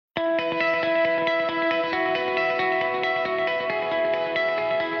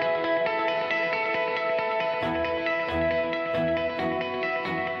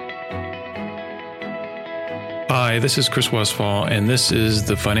Hi, this is Chris Westfall, and this is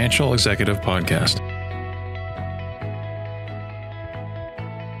the Financial Executive Podcast.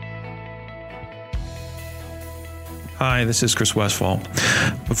 Hi, this is Chris Westfall.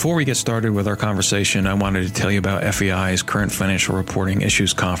 Before we get started with our conversation, I wanted to tell you about FEI's current financial reporting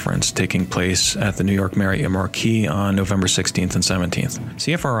issues conference taking place at the New York Marriott Marquis on November 16th and 17th.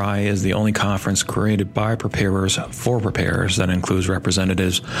 CFRI is the only conference created by preparers for preparers that includes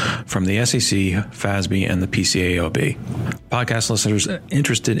representatives from the SEC, FASB, and the PCAOB. Podcast listeners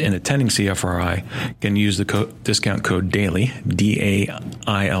interested in attending CFRI can use the discount code DAILY,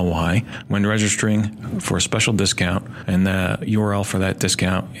 D-A-I-L-Y, when registering for a special discount. And the URL for that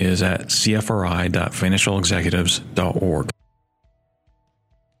discount is at cfri.financialexecutives.org.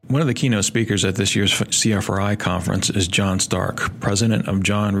 One of the keynote speakers at this year's CFRI conference is John Stark, president of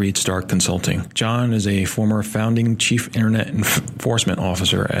John Reed Stark Consulting. John is a former founding chief internet enforcement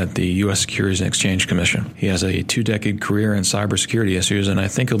officer at the U.S. Securities and Exchange Commission. He has a 2-decade career in cybersecurity issues, and I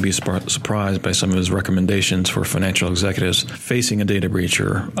think he'll be surprised by some of his recommendations for financial executives facing a data breach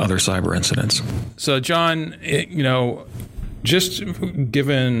or other cyber incidents. So, John, just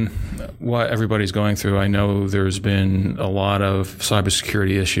given what everybody's going through, I know there's been a lot of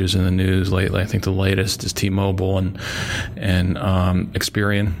cybersecurity issues in the news lately. I think the latest is T-Mobile and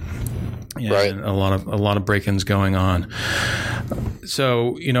Experian. And right. A lot of break-ins going on.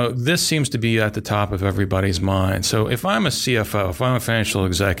 So, this seems to be at the top of everybody's mind. So if I'm a CFO, if I'm a financial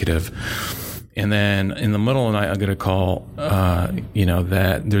executive, and then in the middle of the night, I get a call,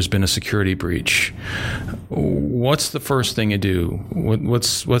 that there's been a security breach. What's the first thing you do?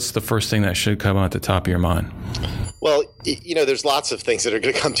 What's the first thing that should come at the top of your mind? Well, there's lots of things that are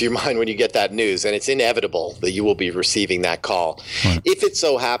going to come to your mind when you get that news, and it's inevitable that you will be receiving that call. Right. If it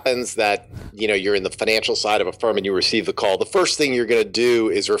so happens that, you're in the financial side of a firm and you receive the call, the first thing you're going to do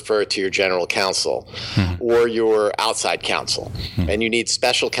is refer to your general counsel or your outside counsel, and you need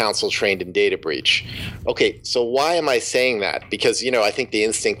special counsel trained in data breach. Okay, so why am I saying that? Because, I think the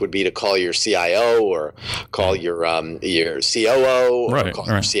instinct would be to call your CIO or call your COO or call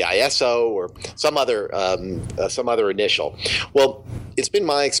your CISO or some other initial. Well, it's been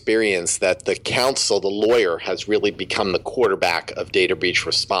my experience that the lawyer has really become the quarterback of data breach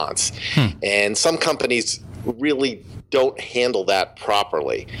response. And some companies really don't handle that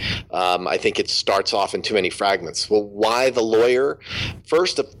properly. I think it starts off in too many fragments. Well, why the lawyer?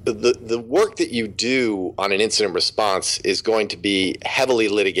 First, the work that you do on an incident response is going to be heavily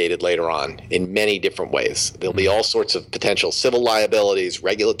litigated later on in many different ways. There'll be all sorts of potential civil liabilities,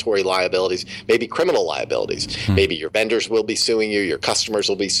 regulatory liabilities, maybe criminal liabilities. Maybe your vendors will be suing you, your customers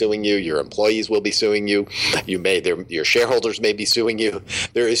will be suing you, your employees will be suing you, your shareholders may be suing you.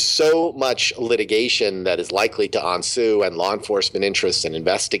 There is so much litigation that is likely to ensue and law enforcement interests and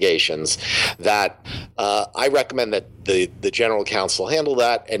investigations that I recommend that the general counsel handle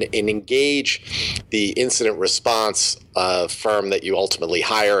that and engage the incident response firm that you ultimately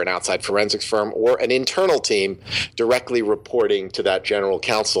hire, an outside forensics firm or an internal team directly reporting to that general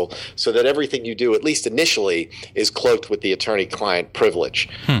counsel, so that everything you do, at least initially, is cloaked with the attorney-client privilege.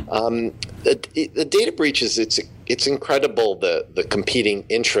 The data breaches, it's incredible the competing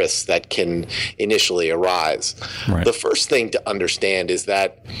interests that can initially arise. Right. The first thing to understand is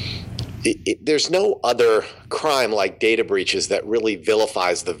that there's no other crime like data breaches that really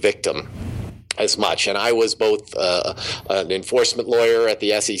vilifies the victim as much. And I was both an enforcement lawyer at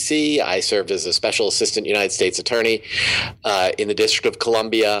the SEC. I served as a special assistant United States attorney in the District of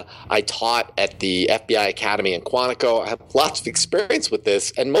Columbia. I taught at the FBI Academy in Quantico. I have lots of experience with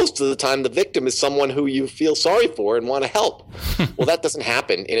this. And most of the time, the victim is someone who you feel sorry for and want to help. Well, that doesn't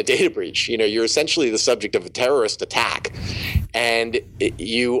happen in a data breach. You're essentially the subject of a terrorist attack. And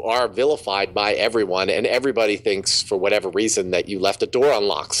you are vilified by everyone. And everybody thinks, for whatever reason, that you left a door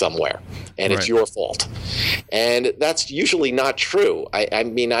unlocked somewhere. And it's your fault. And that's usually not true.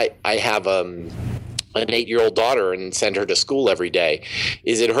 I have an 8-year-old daughter and send her to school every day.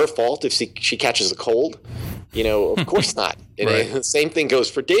 Is it her fault if she catches a cold? Of course not. Right. The same thing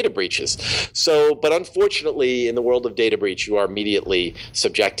goes for data breaches. But unfortunately, in the world of data breach, you are immediately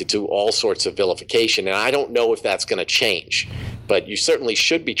subjected to all sorts of vilification. And I don't know if that's going to change. But you certainly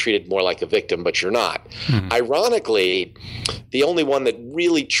should be treated more like a victim, but you're not. Ironically, the only one that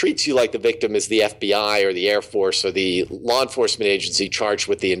really treats you like the victim is the FBI or the Air Force or the law enforcement agency charged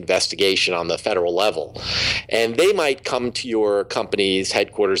with the investigation on the federal level. And they might come to your company's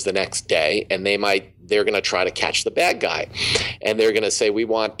headquarters the next day, and they might they're going to try to catch the bad guy. And they're going to say, we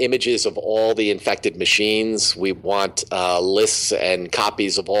want images of all the infected machines. We want lists and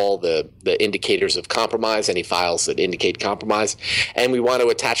copies of all the indicators of compromise, any files that indicate compromise. And we want to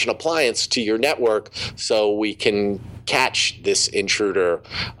attach an appliance to your network so we can catch this intruder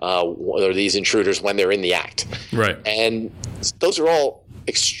or these intruders when they're in the act. Right. And those are all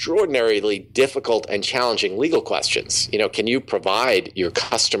extraordinarily difficult and challenging legal questions. Can you provide your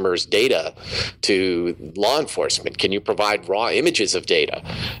customers' data to law enforcement? Can you provide raw images of data,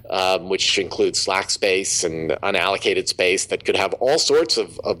 which includes slack space and unallocated space that could have all sorts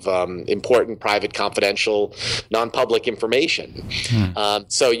of important, private, confidential, non-public information?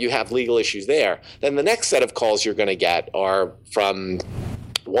 So you have legal issues there. Then the next set of calls you're going to get are from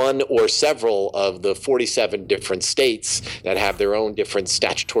one or several of the 47 different states that have their own different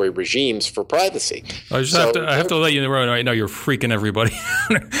statutory regimes for privacy. I have to let you know right now, you're freaking everybody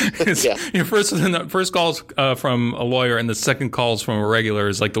out. Your first calls from a lawyer and the second calls from a regular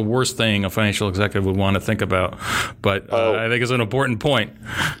is like the worst thing a financial executive would want to think about. But I think it's an important point.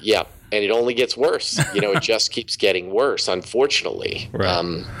 Yeah. And it only gets worse. It just keeps getting worse, unfortunately.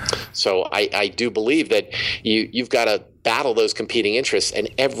 Right. So I do believe that you've got to battle those competing interests, and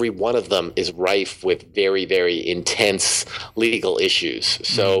every one of them is rife with very, very intense legal issues.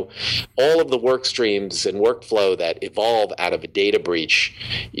 So all of the work streams and workflow that evolve out of a data breach,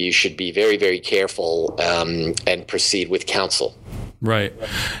 you should be very, very careful and proceed with counsel. Right.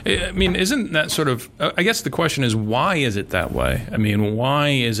 I mean, isn't that sort of, I guess the question is, why is it that way? I mean, why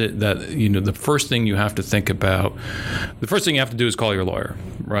is it that, the first thing you have to think about, the first thing you have to do is call your lawyer,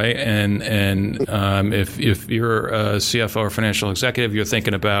 right? And if you're a CFO or financial executive, you're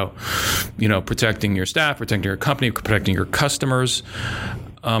thinking about, protecting your staff, protecting your company, protecting your customers.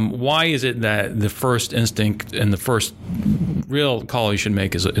 Why is it that the first instinct and the first real call you should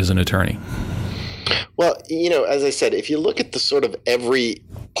make is an attorney? Well, as I said, if you look at the sort of every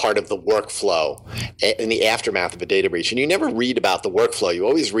part of the workflow in the aftermath of a data breach, and you never read about the workflow, you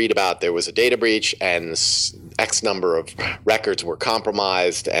always read about there was a data breach and X number of records were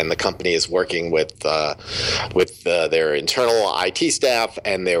compromised, and the company is working with their internal IT staff,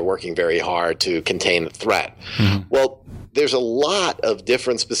 and they're working very hard to contain the threat. Mm-hmm. Well, there's a lot of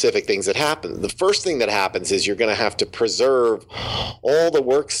different specific things that happen. The first thing that happens is you're going to have to preserve all the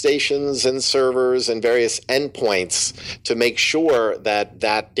workstations and servers and various endpoints to make sure that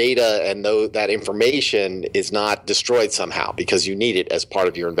that data and that information is not destroyed somehow, because you need it as part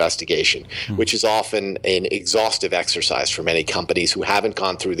of your investigation, which is often an exhaustive exercise for many companies who haven't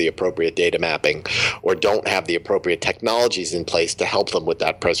gone through the appropriate data mapping or don't have the appropriate technologies in place to help them with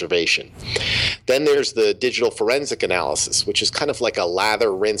that preservation. Then there's the digital forensic analysis, which is kind of like a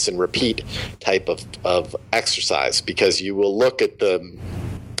lather, rinse, and repeat type of exercise, because you will look at the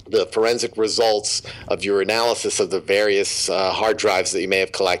forensic results of your analysis of the various hard drives that you may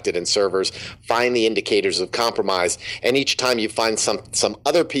have collected and servers, find the indicators of compromise, and each time you find some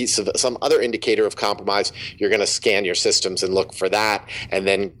other indicator of compromise, you're going to scan your systems and look for that, and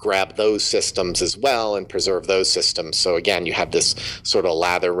then grab those systems as well and preserve those systems. So again, you have this sort of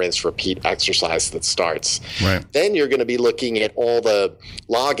lather, rinse, repeat exercise that starts. Right. Then you're going to be looking at all the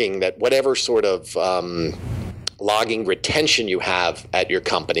logging, that whatever sort of logging retention you have at your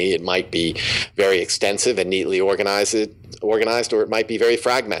company. It might be very extensive and neatly organized, or it might be very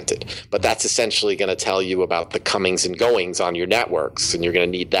fragmented. But that's essentially going to tell you about the comings and goings on your networks, and you're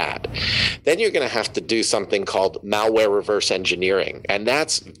going to need that. Then you're going to have to do something called malware reverse engineering, and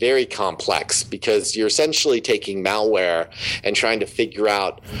that's very complex, because you're essentially taking malware and trying to figure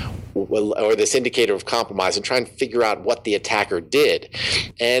out, or this indicator of compromise, and trying to figure out what the attacker did.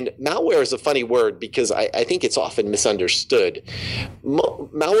 And malware is a funny word, because I think it's often misunderstood.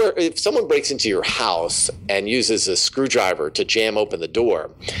 Malware, if someone breaks into your house and uses a screwdriver to jam open the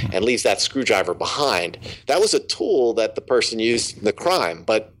door and leaves that screwdriver behind, that was a tool that the person used in the crime,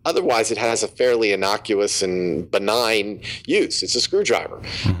 but otherwise it has a fairly innocuous and benign use. It's a screwdriver,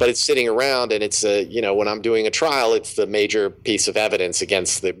 but it's sitting around, and it's when I'm doing a trial, it's the major piece of evidence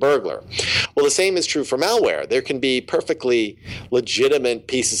against the burglar. Well, the same is true for malware. There can be perfectly legitimate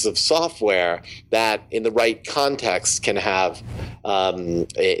pieces of software that, in the right context, can have an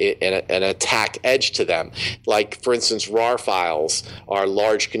attack edge to them. Like, for instance, RAR files are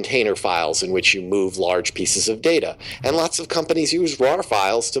large container files in which you move large pieces of data. And lots of companies use RAR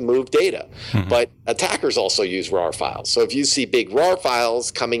files to move data. But attackers also use RAR files. So if you see big RAR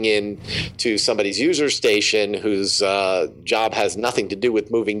files coming in to somebody's user station whose job has nothing to do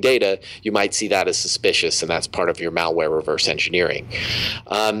with moving data, you might see that as suspicious, and that's part of your malware reverse engineering.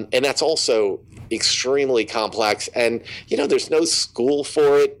 And that's also extremely complex, and there's no school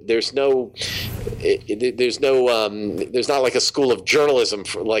for it. There's not like a school of journalism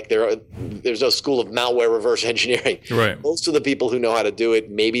there's no school of malware reverse engineering. Right. Most of the people who know how to do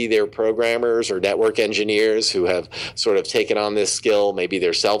it, maybe they're programmers or network engineers who have sort of taken on this skill. Maybe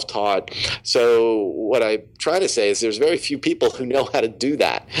they're self-taught. So what I try to say is there's very few people who know how to do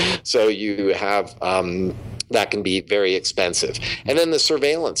that. So you have that can be very expensive. And then the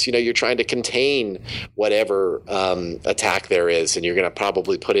surveillance, you're trying to contain whatever attack there is, and you're going to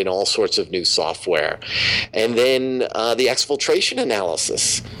probably put in all sorts of new software. And then the exfiltration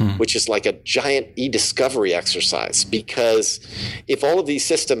analysis, which is like a giant e-discovery exercise, because if all of these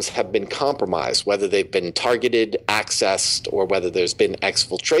systems have been compromised, whether they've been targeted, accessed, or whether there's been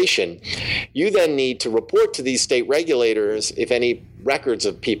exfiltration, you then need to report to these state regulators if any records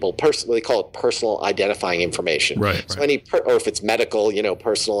of people, they call it personal identifying information. Right. So or if it's medical,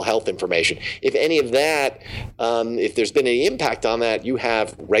 personal health information. If any of that, if there's been any impact on that, you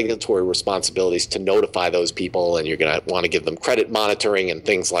have regulatory responsibilities to notify those people, and you're going to want to give them credit monitoring and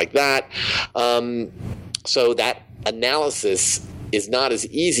things like that. So that analysis is not as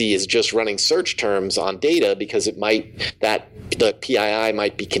easy as just running search terms on data, because the PII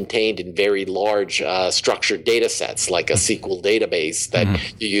might be contained in very large structured data sets, like a SQL database that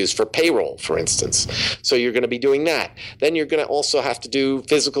you use for payroll, for instance. So you're going to be doing that. Then you're going to also have to do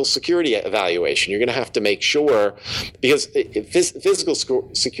physical security evaluation. You're going to have to make sure, because physical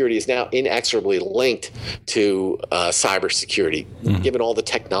security is now inexorably linked to cybersecurity. Given all the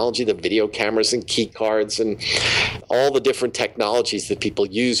technology, the video cameras and key cards and all the different technologies that people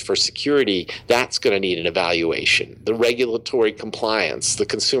use for security, that's going to need an evaluation. The regulatory compliance, the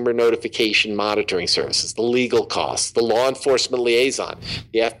consumer notification monitoring services, the legal costs, the law enforcement liaison.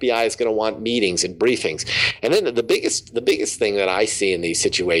 The FBI is going to want meetings and briefings. And then the biggest thing that I see in these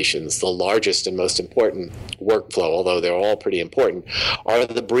situations, the largest and most important workflow, although they're all pretty important, are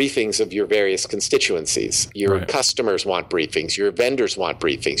the briefings of your various constituencies. Your customers want briefings, your vendors want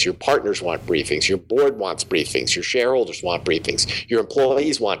briefings, your partners want briefings, your board wants briefings, your shareholders want briefings, your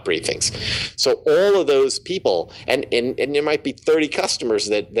employees want briefings. So all of those people, and there might be 30 customers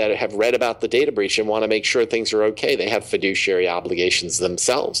that have read about the data breach and want to make sure things are okay. They have fiduciary obligations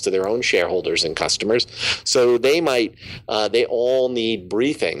themselves to their own shareholders and customers. So they all need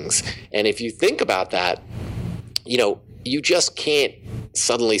briefings. And if you think about that, you just can't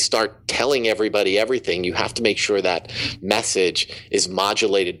suddenly start telling everybody everything. You have to make sure that message is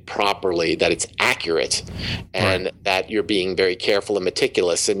modulated properly, that it's accurate, and that you're being very careful and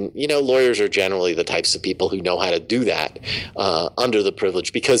meticulous. And, lawyers are generally the types of people who know how to do that under the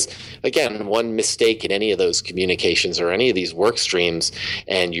privilege, because, again, one mistake in any of those communications or any of these work streams,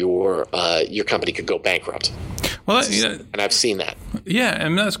 and your company could go bankrupt. Well, and I've seen that. Yeah,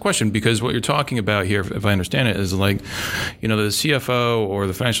 and that's a question, because what you're talking about here, if I understand it, is like, the CFO or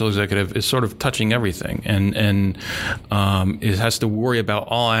the financial executive is sort of touching everything, and it has to worry about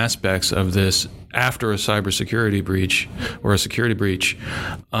all aspects of this after a cybersecurity breach or a security breach.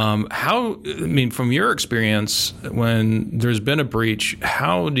 From your experience, when there's been a breach,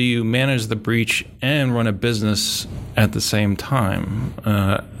 how do you manage the breach and run a business at the same time?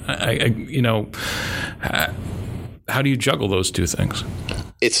 How do you juggle those two things?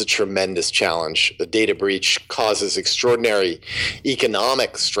 It's a tremendous challenge. A data breach causes extraordinary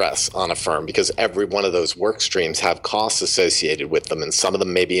economic stress on a firm, because every one of those work streams have costs associated with them, and some of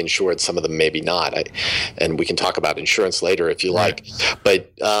them may be insured, some of them maybe not. And we can talk about insurance later if you like.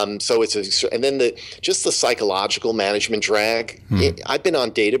 But so and then the psychological management drag. I've been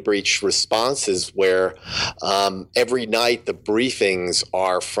on data breach responses where every night the briefings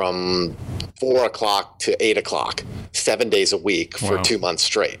are from 4 o'clock to 8 o'clock, 7 days a week for 2 months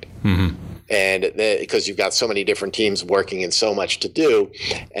straight. And because you've got so many different teams working and so much to do,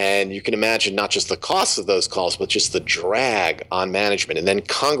 and you can imagine not just the costs of those calls, but just the drag on management. And then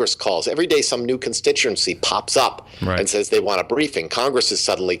Congress calls. Every day some new constituency pops up and says they want a briefing. Congress is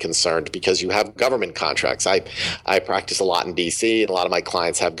suddenly concerned because you have government contracts. I practice a lot in D.C., and a lot of my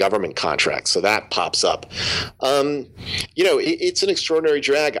clients have government contracts, so that pops up. It's an extraordinary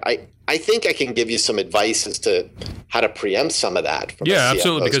drag. I think I can give you some advice as to how to preempt some of that from a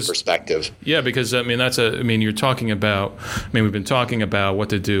CFO's perspective. Yeah, because you're talking about. We've been talking about what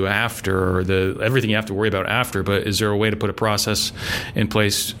to do after, or everything you have to worry about after. But is there a way to put a process in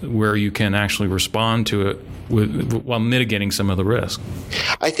place where you can actually respond to it while mitigating some of the risk?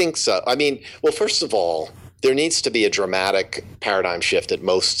 I think so. First of all, there needs to be a dramatic paradigm shift at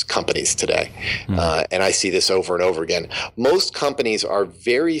most companies today. And I see this over and over again. Most companies are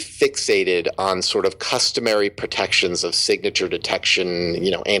very fixated on sort of customary protections of signature detection,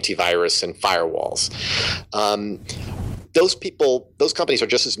 antivirus and firewalls. Those companies are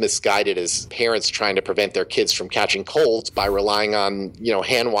just as misguided as parents trying to prevent their kids from catching colds by relying on,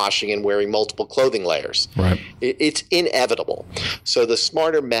 hand washing and wearing multiple clothing layers. Right. It's inevitable. So the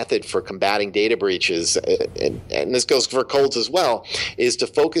smarter method for combating data breaches, and this goes for colds as well, is to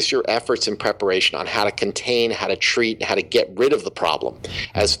focus your efforts in preparation on how to contain, how to treat, and how to get rid of the problem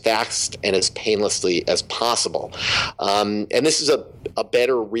as fast and as painlessly as possible. And this is a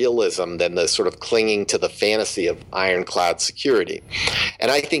better realism than the sort of clinging to the fantasy of ironclad security.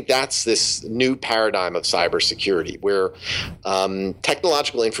 And I think that's this new paradigm of cybersecurity where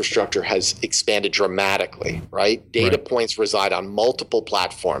technological infrastructure has expanded dramatically, right? Data points reside on multiple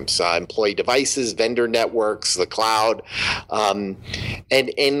platforms, employee devices, vendor networks, the cloud. And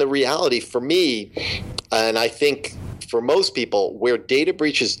the reality for me, and I think for most people, where data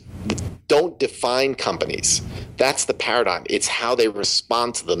breaches don't define companies. That's the paradigm. It's how they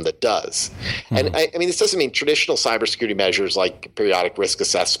respond to them that does. And I mean, this doesn't mean traditional cybersecurity measures like periodic risk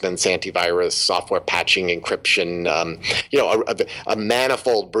assessments, antivirus, software patching, encryption, a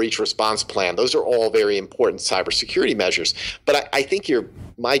manifold breach response plan. Those are all very important cybersecurity measures. But I think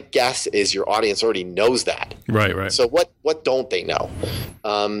my guess is your audience already knows that. Right. So what don't they know?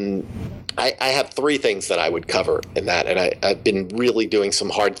 I have three things that I would cover in that, and I've been really doing some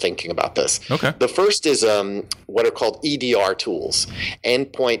hard thinking about this. Okay. The first is what are called EDR tools.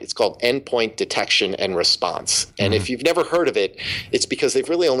 It's called Endpoint Detection and Response. And if you've never heard of it, it's because they've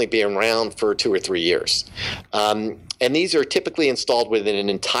really only been around for 2 or 3 years. And these are typically installed within an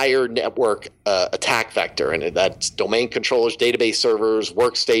entire network attack vector, and that's domain controllers, database servers,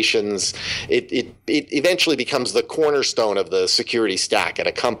 workstations. It eventually becomes the cornerstone of the security stack at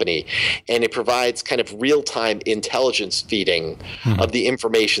a company, and it provides kind of real-time intelligence feeding of the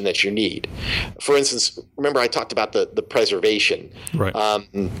information that you need. For instance, remember I talked about the preservation. Right.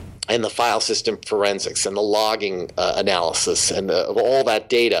 And the file system forensics and the logging analysis and of all that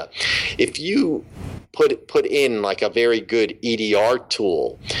data. If you put in like a very good EDR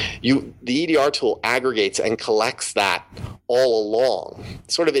tool, the EDR tool aggregates and collects that all along,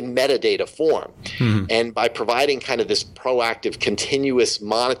 sort of in metadata form. And by providing kind of this proactive, continuous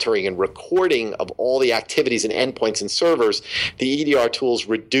monitoring and recording of all the activities and endpoints and servers, the EDR tools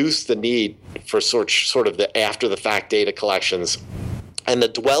reduce the need for sort of the after-the-fact data collections and the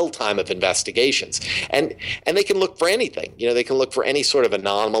dwell time of investigations. And they can look for anything. They can look for any sort of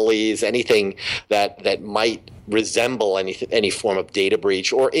anomalies, anything that might resemble any form of data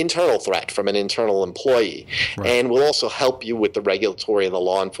breach or internal threat from an internal employee. Right. And will also help you with the regulatory and the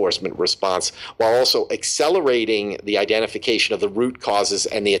law enforcement response while also accelerating the identification of the root causes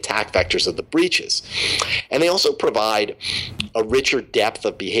and the attack vectors of the breaches. And they also provide a richer depth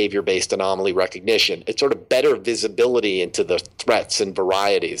of behavior-based anomaly recognition. It's sort of better visibility into the threats and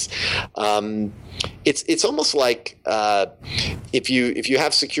varieties. It's almost like if you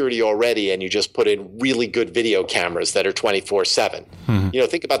have security already and you just put in really good video cameras that are 24/7.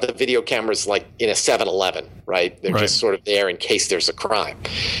 Think about the video cameras like in a 7-Eleven, right? They're just sort of there in case there's a crime.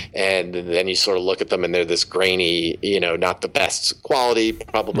 And then you sort of look at them and they're this grainy, not the best quality,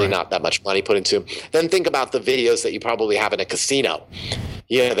 probably not that much money put into them. Then think about the videos that you probably have in a casino,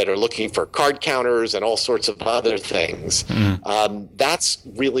 that are looking for card counters and all sorts of other things. That's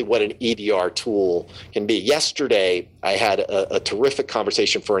really what an EDR tool can be. Yesterday, I had a terrific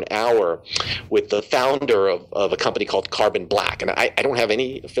conversation for an hour with the founder of a company called Carbon Black. And I don't have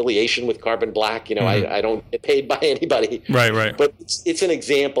any affiliation with Carbon Black. I don't get paid by anybody. Right. But it's an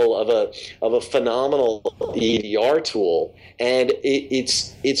example of a phenomenal EDR tool. And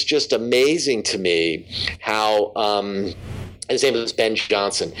it's just amazing to me how his name is Ben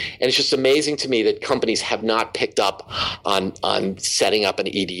Johnson. And it's just amazing to me that companies have not picked up on setting up an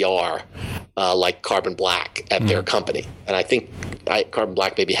EDR like Carbon Black at their company. And I think Carbon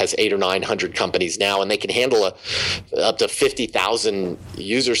Black maybe has 800 or 900 companies now, and they can handle up to 50,000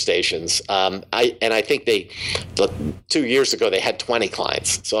 user stations. I think 2 years ago, they had 20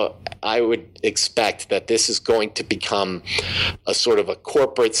 clients. So I would expect that this is going to become a sort of a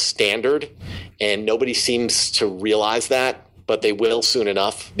corporate standard, and nobody seems to realize that. But they will soon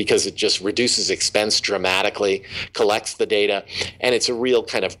enough because it just reduces expense dramatically, collects the data, and it's a real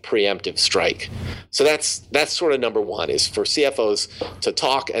kind of preemptive strike. So that's sort of number one, is for CFOs to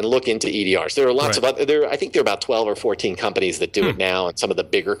talk and look into EDRs. There are lots of other. I think there are about 12 or 14 companies that do it now, and some of the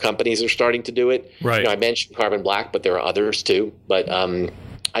bigger companies are starting to do it. Right. I mentioned Carbon Black, but there are others too. But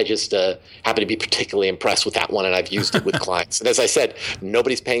I just happen to be particularly impressed with that one, and I've used it with clients. And as I said,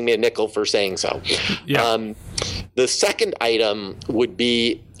 nobody's paying me a nickel for saying so. Yeah. The second item would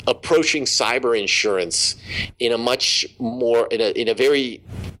be approaching cyber insurance in a much more in a very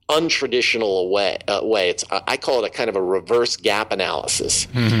untraditional way. I call it a kind of a reverse gap analysis,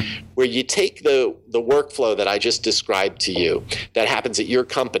 where you take the workflow that I just described to you that happens at your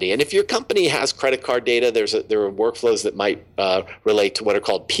company, and if your company has credit card data, there are workflows that might relate to what are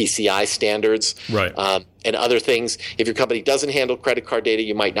called PCI standards, right? And other things. If your company doesn't handle credit card data,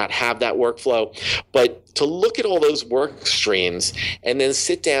 you might not have that workflow. But to look at all those work streams and then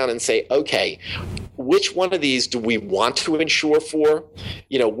sit down and say, okay, which one of these do we want to insure for?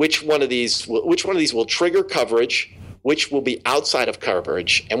 Which one of these will trigger coverage, which will be outside of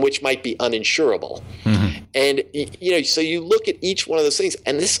coverage, and which might be uninsurable. And so you look at each one of those things,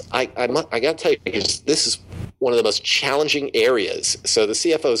 and this I got to tell you, because this is one of the most challenging areas. So the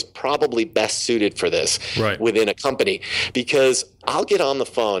CFO is probably best suited for this within a company, because I'll get on the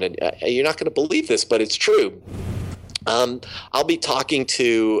phone, and you're not going to believe this, but it's true. I'll be talking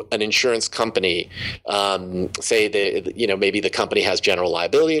to an insurance company, say maybe the company has general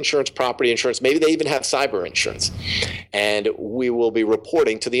liability insurance, property insurance, maybe they even have cyber insurance. And we will be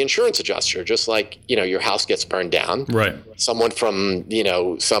reporting to the insurance adjuster, just like, your house gets burned down. Right. Someone from,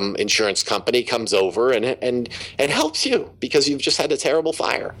 some insurance company comes over and helps you because you've just had a terrible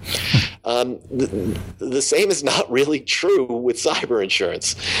fire. The same is not really true with cyber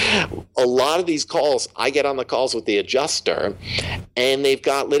insurance. A lot of these calls, I get on the calls with the adjuster, and they've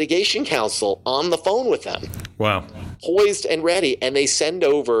got litigation counsel on the phone with them. Wow. Poised and ready, and they send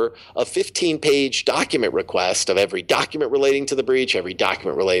over a 15-page document request of every document relating to the breach, every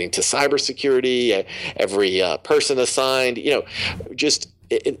document relating to cybersecurity, every person assigned,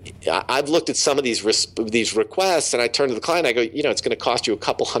 I've looked at some of these requests, and I turn to the client. I go, it's going to cost you a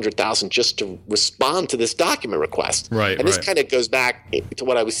couple $100,000 just to respond to this document request. Right. And this kind of goes back to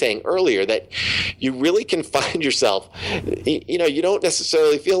what I was saying earlier, that you really can find yourself. You don't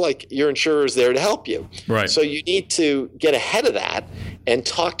necessarily feel like your insurer is there to help you. Right. So you need to get ahead of that and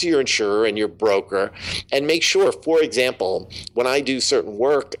talk to your insurer and your broker, and make sure. For example, when I do certain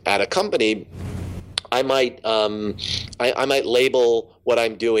work at a company, I might label what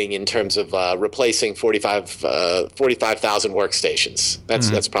I'm doing in terms of replacing 45,000 workstations.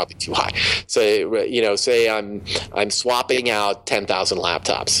 That's probably too high. So say I'm swapping out 10,000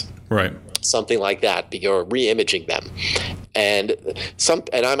 laptops. Right. Something like that, or re-imaging them, and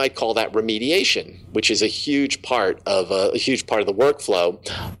I might call that remediation, which is a huge part of the workflow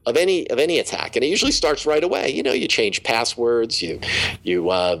of any attack, and it usually starts right away. You change passwords, you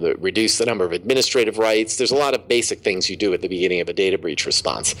reduce the number of administrative rights. There's a lot of basic things you do at the beginning of a data breach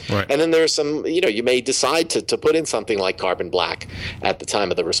response, right. And then there's some, you may decide to put in something like carbon black at the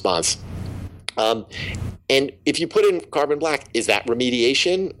time of the response. And if you put in carbon black, is that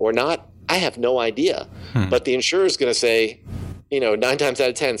remediation or not? I have no idea. But the insurer is going to say, 9 times out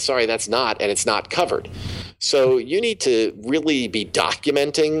of 10, sorry, that's not, and it's not covered. So you need to really be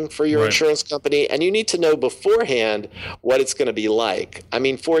documenting for your insurance company, and you need to know beforehand what it's going to be like. I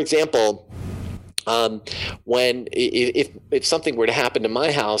mean, for example, if something were to happen to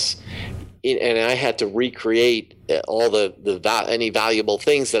my house, and I had to recreate all any valuable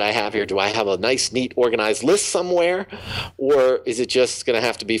things that I have here, do I have a nice, neat, organized list somewhere, or is it just going to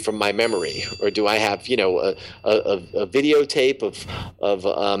have to be from my memory, or do I have a videotape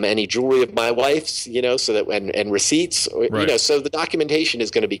of any jewelry of my wife's, so that and receipts, so the documentation is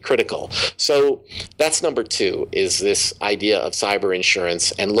going to be critical. So that's number 2, is this idea of cyber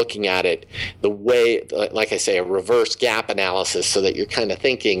insurance and looking at it the way, like I say, a reverse gap analysis, so that you're kind of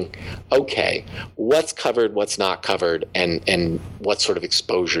thinking, okay, what's covered, what's not covered, and what sort of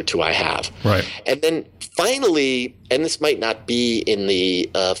exposure do I have? Right. And then finally, and this might not be in the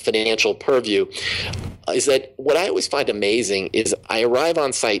financial purview, is that what I always find amazing is I arrive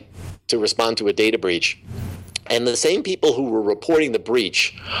on site to respond to a data breach, and the same people who were reporting the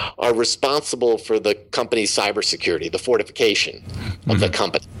breach are responsible for the company's cybersecurity, the fortification of the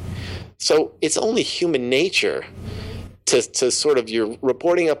company. So it's only human nature to sort of, you're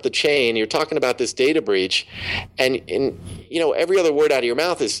reporting up the chain, you're talking about this data breach, and every other word out of your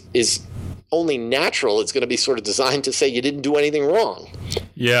mouth is only natural. It's going to be sort of designed to say you didn't do anything wrong.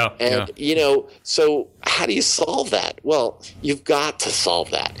 Yeah. And, so how do you solve that? Well, you've got to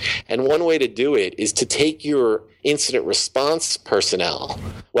solve that. And one way to do it is to take your incident response personnel,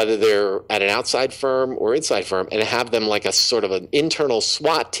 whether they're at an outside firm or inside firm, and have them like a sort of an internal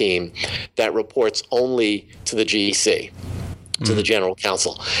SWAT team that reports only to the GC, to the general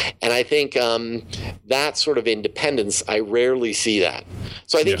counsel. And I think that sort of independence, I rarely see that.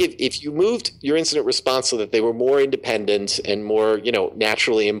 So I think if you moved your incident response so that they were more independent and more,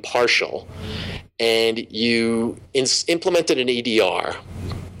 naturally impartial, and you implemented an EDR,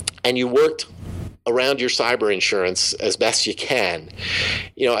 and you worked around your cyber insurance as best you can,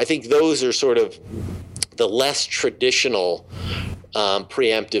 I think those are sort of the less traditional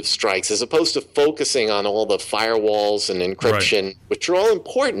preemptive strikes, as opposed to focusing on all the firewalls and encryption, which are all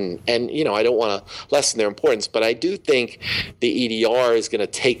important. And, I don't want to lessen their importance, but I do think the EDR is going to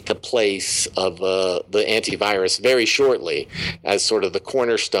take the place of the antivirus very shortly as sort of the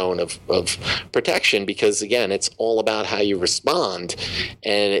cornerstone of protection, because, again, it's all about how you respond,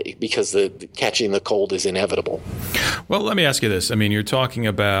 and because catching the cold is inevitable. Well, let me ask you this. I mean, you're talking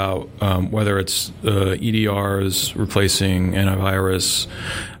about whether it's EDRs replacing antivirus,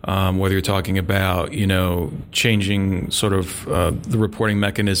 whether you're talking about, changing sort of the reporting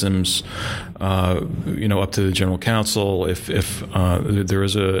mechanisms, up to the general counsel. If there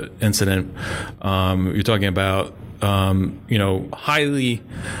is a incident, you're talking about, highly,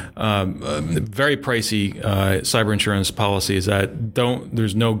 very pricey cyber insurance policies that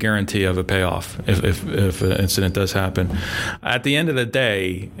there's no guarantee of a payoff if an incident does happen. At the end of the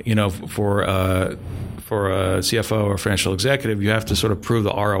day, for a CFO or financial executive, you have to sort of prove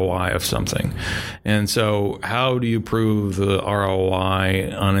the ROI of something. And so how do you prove the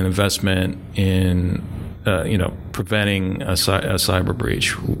ROI on an investment in, preventing a cyber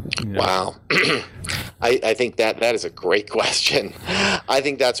breach? Wow. I think that is a great question. I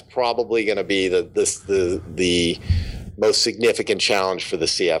think that's probably going to be the most significant challenge for the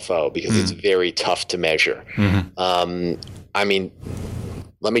CFO, because it's very tough to measure.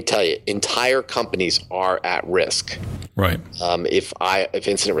 Let me tell you, entire companies are at risk. Right. If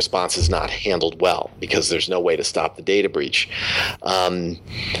incident response is not handled well, because there's no way to stop the data breach. I've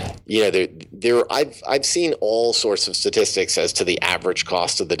seen all sorts of statistics as to the average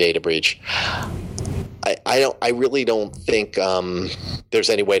cost of the data breach. I really don't think there's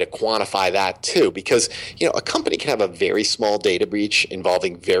any way to quantify that too, because a company can have a very small data breach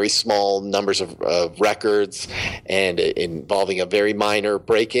involving very small numbers of records and involving a very minor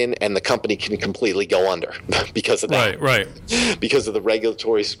break-in, and the company can completely go under because of that. Right. Because of the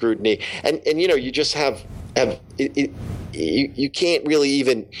regulatory scrutiny, and you just have it. You can't really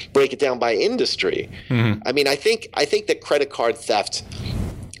even break it down by industry. I mean, I think that credit card theft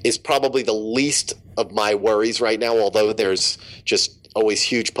is probably the least of my worries right now, although there's just always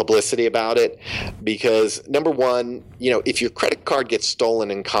huge publicity about it. Because number one, if your credit card gets stolen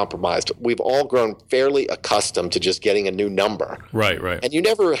and compromised, we've all grown fairly accustomed to just getting a new number. Right. And you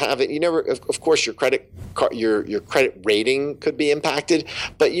never have it. You never, of course, your credit rating could be impacted,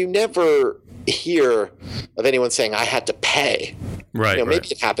 but you never hear of anyone saying, I had to pay. Right. Maybe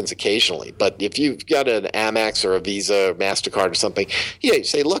it happens occasionally, but if you've got an Amex or a Visa or MasterCard or something, you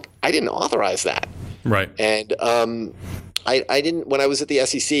say, look, I didn't authorize that. Right. And I didn't. When I was at the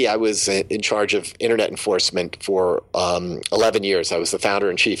SEC, I was in charge of Internet enforcement for 11 years. I was the founder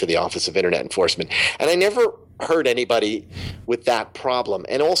and chief of the Office of Internet Enforcement, and I never heard anybody with that problem.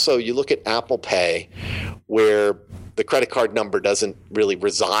 And also, you look at Apple Pay, where the credit card number doesn't really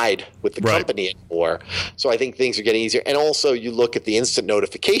reside with the company anymore. So I think things are getting easier. And also, you look at the instant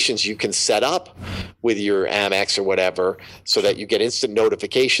notifications you can set up with your Amex or whatever, so that you get instant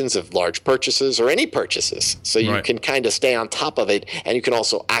notifications of large purchases or any purchases. So you can kind of stay on top of it, and you can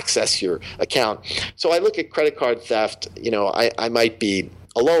also access your account. So I look at credit card theft. I might be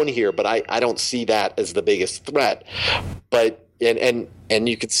alone here, but I don't see that as the biggest threat. But and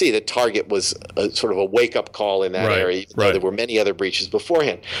you could see that Target was sort of a wake-up call in that area, even though there were many other breaches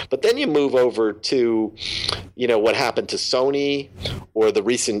beforehand. But then you move over to, what happened to Sony, or the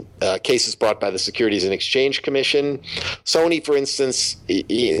recent cases brought by the Securities and Exchange Commission. Sony, for instance,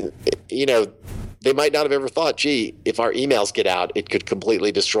 they might not have ever thought, gee, if our emails get out, it could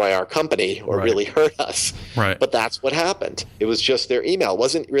completely destroy our company or really hurt us. Right. But that's what happened. It was just their email. It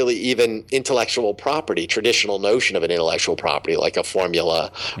wasn't really even intellectual property, traditional notion of an intellectual property, like a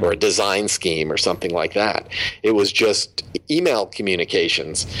formula or a design scheme or something like that. It was just email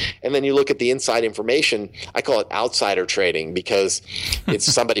communications. And then you look at the inside information. I call it outsider trading, because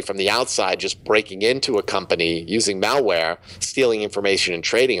it's somebody from the outside just breaking into a company using malware, stealing information and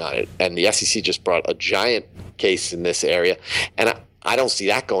trading on it. And the SEC just brought a giant case in this area. And I don't see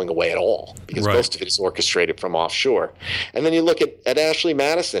that going away at all, because Right. most of it is orchestrated from offshore. And then you look at Ashley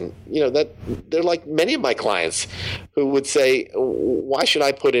Madison, that they're like many of my clients who would say, why should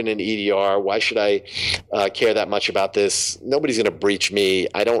I put in an EDR? Why should I care that much about this? Nobody's going to breach me.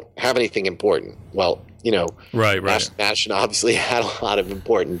 I don't have anything important. Well, Right. Madison obviously had a lot of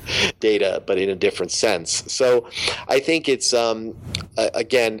important data, but in a different sense. So I think it's, again,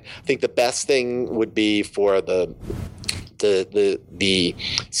 I think the best thing would be for the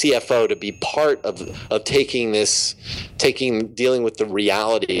CFO to be part of dealing with the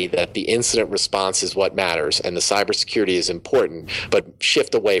reality that the incident response is what matters and the cybersecurity is important, but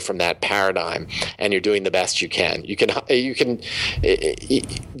shift away from that paradigm, and you're doing the best you can.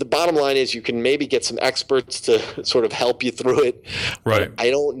 The bottom line is you can maybe get some experts to sort of help you through it. Right. I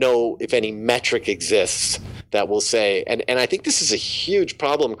don't know if any metric exists that will say, and I think this is a huge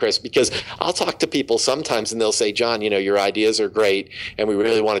problem, Chris, because I'll talk to people sometimes and they'll say, John, your ideas are great and we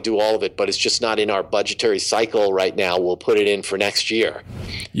really want to do all of it, but it's just not in our budgetary cycle right now. We'll put it in for next year.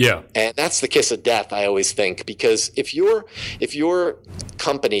 Yeah. And that's the kiss of death, I always think, because if your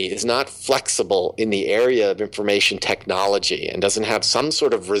company is not flexible in the area of information technology and doesn't have some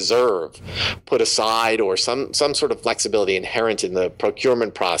sort of reserve put aside or some sort of flexibility inherent in the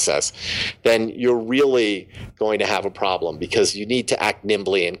procurement process, then you're really going to have a problem, because you need to act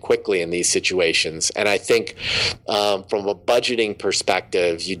nimbly and quickly in these situations. And I think from a budgeting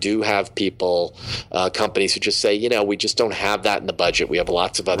perspective, you do have people, companies who just say, we just don't have that in the budget. We have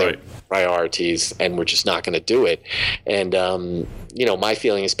lots of other priorities and we're just not going to do it. And, my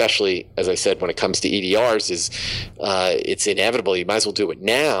feeling, especially, as I said, when it comes to EDRs, is it's inevitable. You might as well do it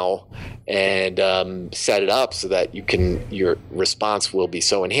now and set it up so that your response will be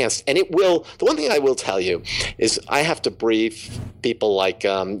so enhanced. And it will. The one thing I will tell you is I have to brief people like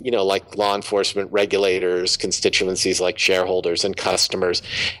law enforcement, regulators, constituencies like shareholders and customers.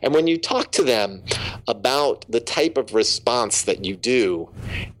 And when you talk to them about the type of response that you do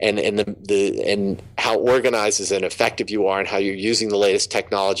and how organized and effective you are and how you're using the latest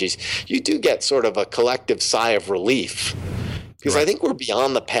technologies, you do get sort of a collective sigh of relief. Because I think we're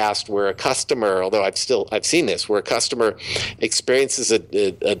beyond the past where a customer, although I've seen this, where a customer experiences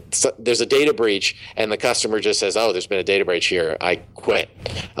there's a data breach and the customer just says, oh, there's been a data breach here. I quit.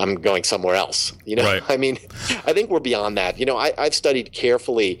 I'm going somewhere else. Right. I mean, I think we're beyond that. I've studied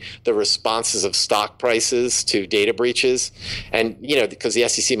carefully the responses of stock prices to data breaches. And, because the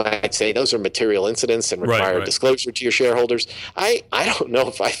SEC might say those are material incidents and require disclosure to your shareholders. I don't know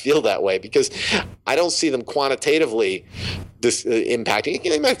if I feel that way, because I don't see them quantitatively impacting.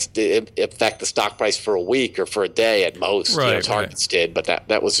 They might affect the stock price for a week or for a day at most. Targets did, but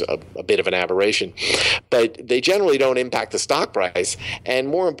that was a bit of an aberration. But they generally don't impact the stock price. And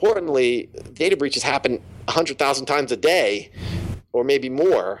more importantly, data breaches happen 100,000 times a day, or maybe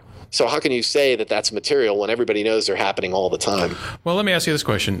more. So how can you say that that's material when everybody knows they're happening all the time? Well, let me ask you this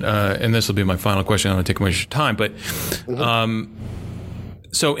question, and this will be my final question. I don't want to take much of your time, but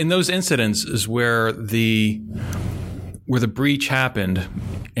so in those incidents is where the breach happened,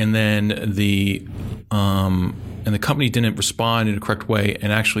 and then the company didn't respond in a correct way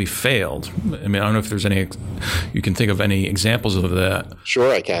and actually failed. I mean, I don't know if there's you can think of any examples of that.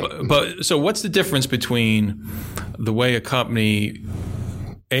 Sure, I can. But so what's the difference between the way a company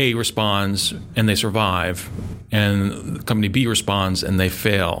A responds and they survive, and company B responds and they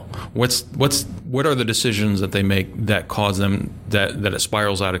fail? What are the decisions that they make that cause them that it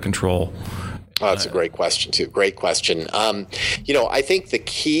spirals out of control? Oh, that's a great question, too. Great question. I think the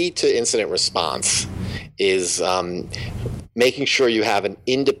key to incident response is making sure you have an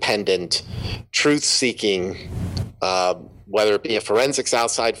independent, truth-seeking, whether it be a forensics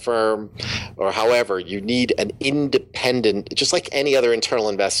outside firm or however, you need an independent, just like any other internal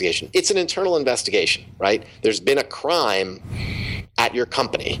investigation. It's an internal investigation, right? There's been a crime at your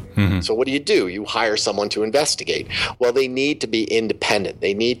company. Mm-hmm. So what do? You hire someone to investigate. Well, they need to be independent.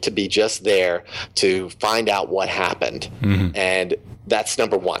 They need to be just there to find out what happened. Mm-hmm. And that's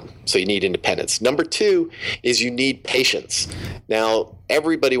number one. So you need independence. Number two is you need patience. Now,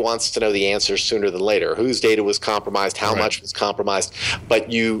 everybody wants to know the answer sooner than later. Whose data was compromised? How much was compromised?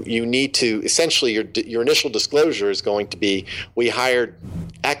 But you need to, essentially, your initial disclosure is going to be, we hired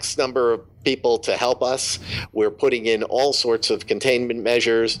X number of people to help us. We're putting in all sorts of containment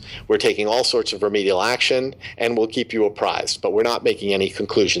measures. We're taking all sorts of remedial action, and we'll keep you apprised. But we're not making any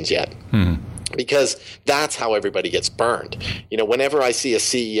conclusions yet. Mm-hmm. Because that's how everybody gets burned. Whenever I see a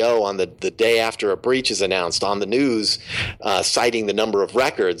CEO on the day after a breach is announced on the news citing the number of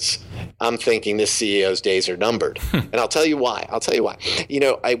records, I'm thinking this CEO's days are numbered. And I'll tell you why.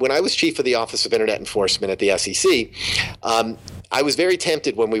 When I was chief of the Office of Internet Enforcement at the SEC, I was very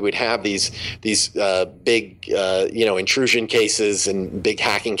tempted when we would have these big intrusion cases and big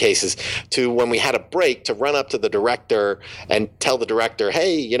hacking cases to, when we had a break, to run up to the director and tell the director,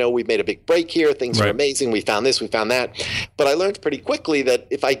 hey, we've made a big break here. Things are amazing. We found this, we found that. But I learned pretty quickly that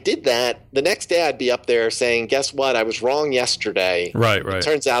if I did that, the next day I'd be up there saying, guess what? I was wrong yesterday. Right. It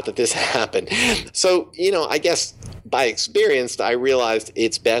turns out that this happened. So, I guess by experience, I realized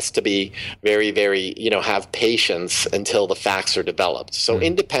it's best to be very, very, have patience until the facts are developed. So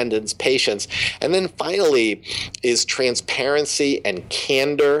independence, patience, and then finally is transparency and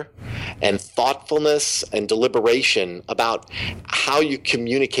candor and thoughtfulness and deliberation about how you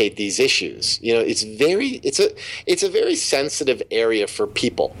communicate these issues. It's a very sensitive area for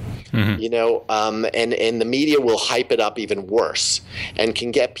people. And the media will hype it up even worse and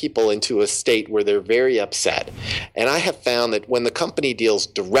can get people into a state where they're very upset. And I have found that when the company deals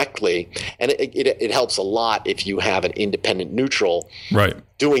directly, and it helps a lot if you have an independent neutral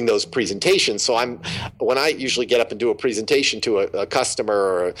doing those presentations. So when I usually get up and do a presentation to a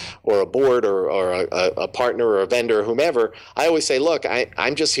customer or a board or a partner or a vendor or whomever, I always say, look,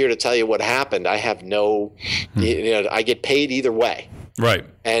 I'm just here to tell you what happened. I have no, I get paid either way. Right.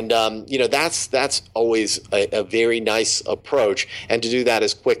 And, that's always a very nice approach, and to do that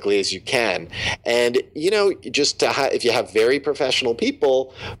as quickly as you can. And, if you have very professional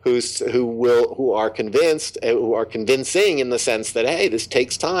people who are convinced, who are convincing in the sense that, hey, this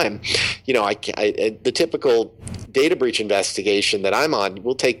takes time. The typical data breach investigation that I'm on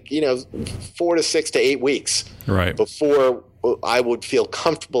will take, 4 to 6 to 8 weeks before I would feel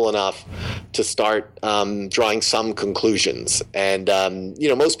comfortable enough to start drawing some conclusions. And,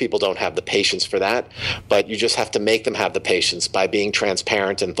 most people don't have the patience for that, but you just have to make them have the patience by being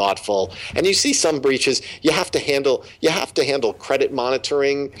transparent and thoughtful. And you see some breaches, you have to handle credit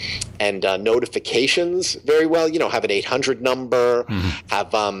monitoring and notifications very well. Have an 800 number,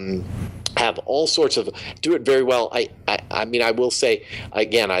 have all sorts of, do it very well. I mean, I will say,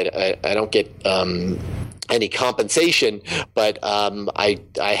 again, I don't get any compensation, but I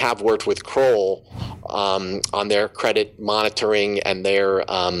have worked with Kroll on their credit monitoring and their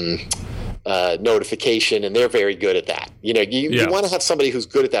notification, and they're very good at that. You want to have somebody who's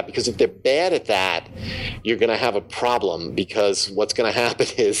good at that, because if they're bad at that, you're going to have a problem, because what's going to happen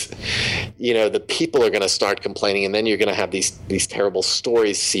is, the people are going to start complaining, and then you're going to have these terrible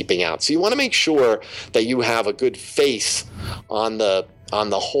stories seeping out. So you want to make sure that you have a good face on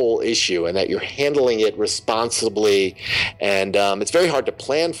the whole issue, and that you're handling it responsibly. And it's very hard to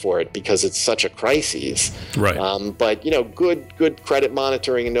plan for it because it's such a crisis. Right. But good credit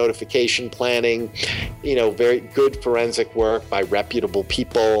monitoring and notification planning, very good forensic work by reputable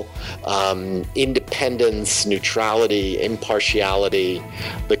people, independence, neutrality, impartiality,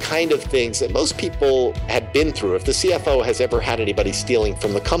 the kind of things that most people have been through. If the CFO has ever had anybody stealing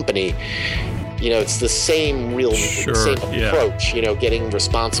from the company, it's the same approach, getting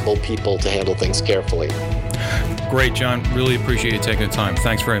responsible people to handle things carefully. Great, John. Really appreciate you taking the time.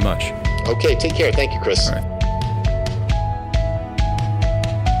 Thanks very much. Okay, take care. Thank you, Chris. All right.